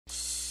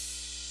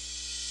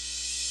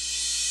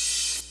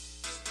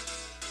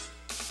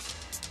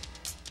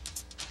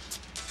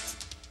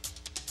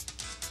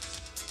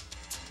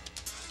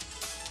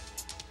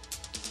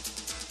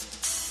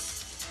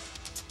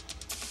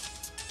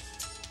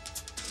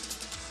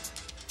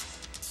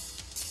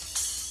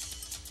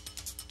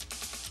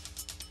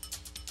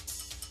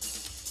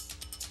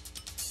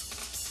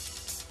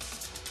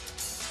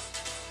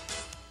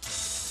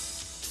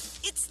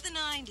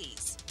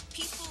90s.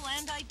 People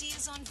and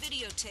ideas on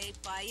videotape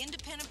by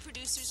independent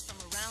producers from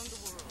around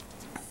the world.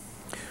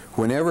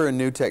 Whenever a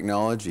new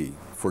technology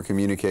for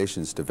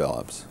communications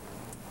develops,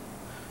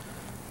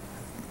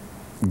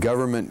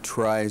 government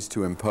tries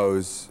to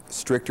impose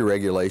stricter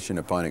regulation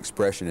upon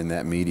expression in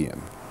that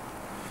medium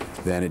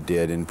than it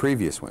did in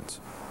previous ones.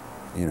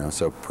 You know,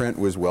 so print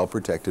was well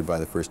protected by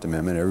the First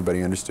Amendment.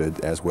 Everybody understood,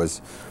 as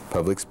was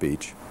public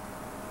speech.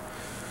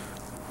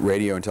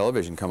 Radio and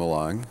television come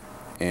along,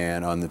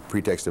 and on the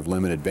pretext of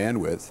limited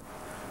bandwidth,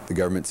 the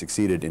government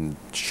succeeded in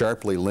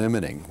sharply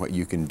limiting what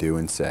you can do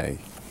and say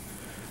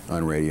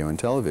on radio and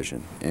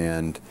television.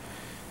 And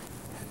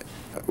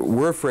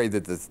we're afraid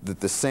that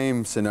the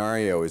same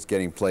scenario is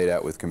getting played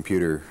out with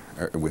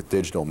with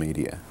digital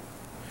media.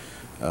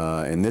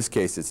 In this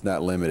case, it's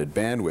not limited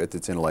bandwidth,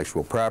 it's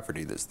intellectual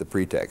property that's the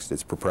pretext.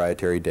 It's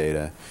proprietary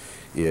data.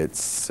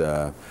 It's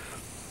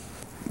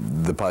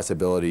the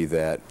possibility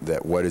that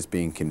what is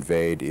being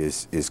conveyed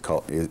is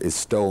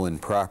stolen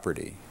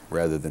property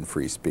rather than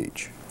free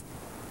speech.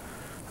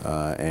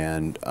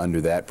 And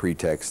under that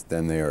pretext,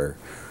 then they are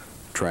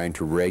trying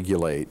to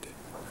regulate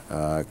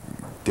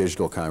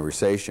digital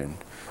conversation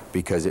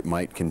because it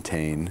might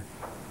contain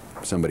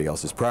somebody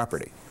else's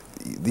property.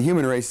 The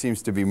human race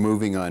seems to be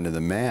moving onto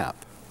the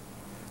map,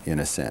 in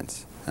a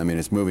sense. I mean,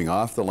 it's moving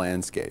off the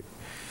landscape.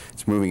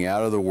 It's moving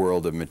out of the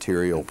world of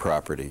material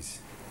properties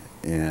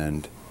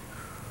and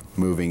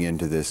moving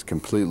into this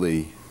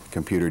completely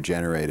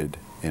computer-generated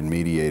and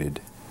mediated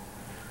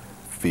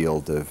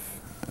field of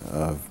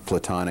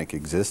platonic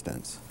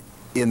existence.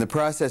 In the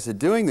process of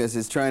doing this,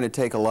 it's trying to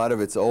take a lot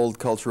of its old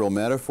cultural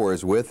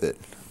metaphors with it.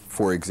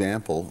 For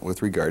example,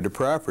 with regard to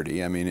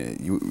property, I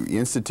mean,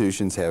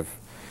 institutions have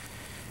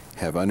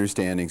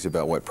understandings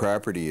about what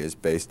property is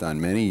based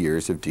on many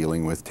years of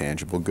dealing with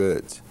tangible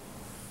goods.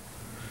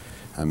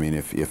 I mean,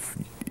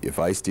 if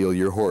I steal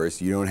your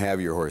horse, you don't have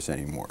your horse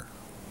anymore.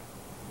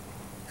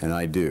 And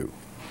I do.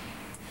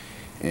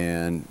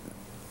 And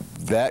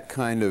that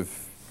kind of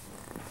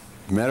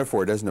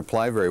metaphor doesn't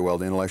apply very well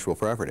to intellectual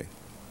property.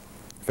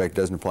 In fact, it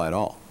doesn't apply at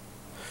all.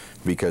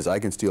 Because I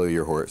can steal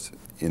your horse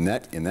in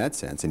that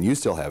sense, and you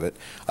still have it.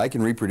 I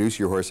can reproduce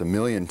your horse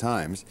 1,000,000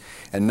 times,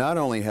 and not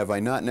only have I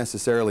not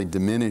necessarily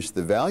diminished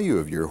the value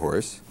of your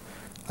horse,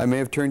 I may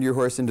have turned your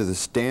horse into the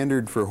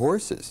standard for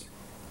horses.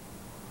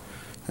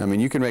 I mean,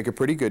 you can make a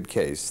pretty good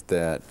case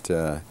that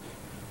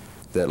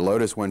that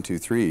Lotus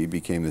 123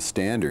 became the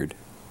standard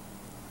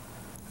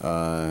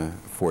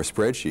for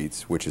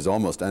spreadsheets, which is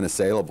almost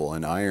unassailable,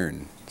 an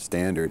iron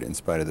standard, in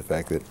spite of the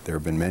fact that there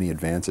have been many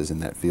advances in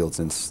that field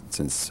since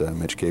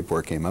Mitch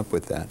Kapor came up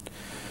with that,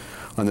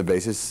 on the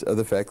basis of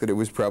the fact that it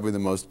was probably the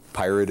most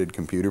pirated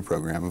computer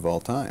program of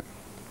all time.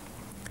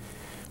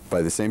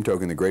 By the same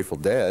token, the Grateful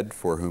Dead,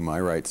 for whom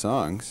I write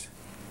songs,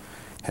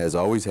 has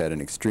always had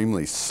an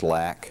extremely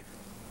slack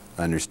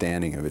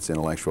understanding of its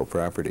intellectual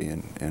property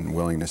and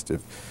willingness to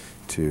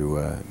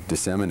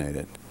disseminate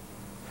it.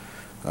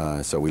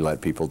 So we let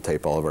people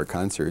tape all of our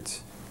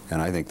concerts,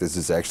 and I think this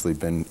has actually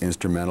been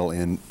instrumental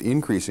in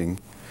increasing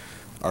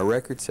our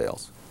record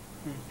sales.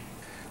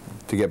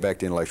 To get back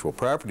to intellectual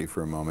property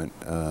for a moment,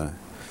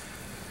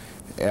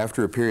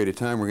 after a period of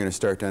time we're going to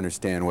start to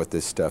understand what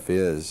this stuff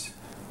is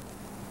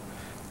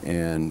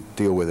and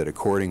deal with it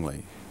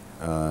accordingly.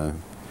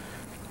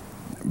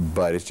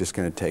 But it's just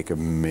going to take a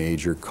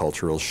major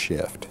cultural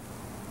shift.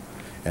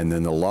 And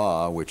then the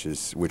law, which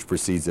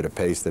proceeds at a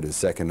pace that is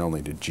second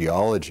only to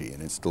geology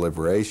in its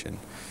deliberation,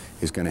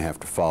 is going to have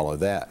to follow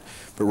that.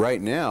 But right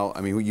now,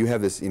 I mean, you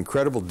have this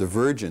incredible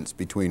divergence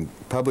between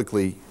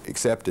publicly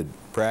accepted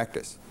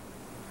practice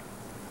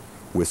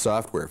with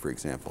software, for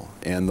example,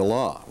 and the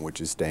law,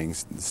 which is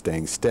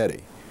staying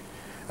steady.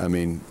 I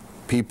mean,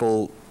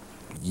 people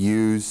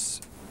use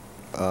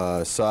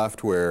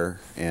software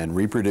and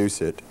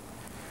reproduce it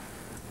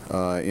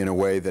in a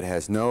way that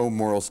has no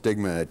moral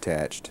stigma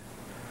attached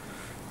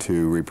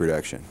to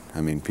reproduction.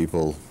 I mean,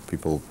 people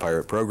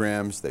pirate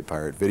programs, they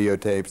pirate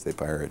videotapes, they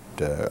pirate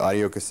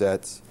audio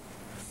cassettes.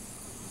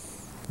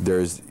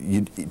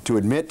 To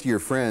admit to your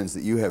friends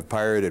that you have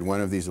pirated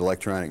one of these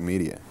electronic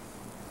media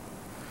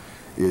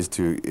is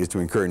to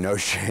incur no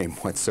shame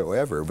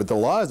whatsoever. But the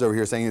law is over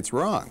here saying it's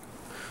wrong.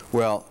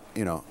 Well,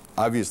 you know,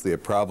 obviously a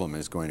problem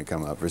is going to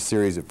come up, a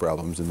series of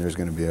problems, and there's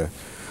going to be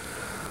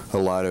a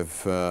lot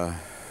of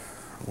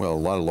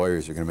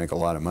lawyers are going to make a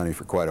lot of money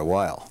for quite a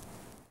while.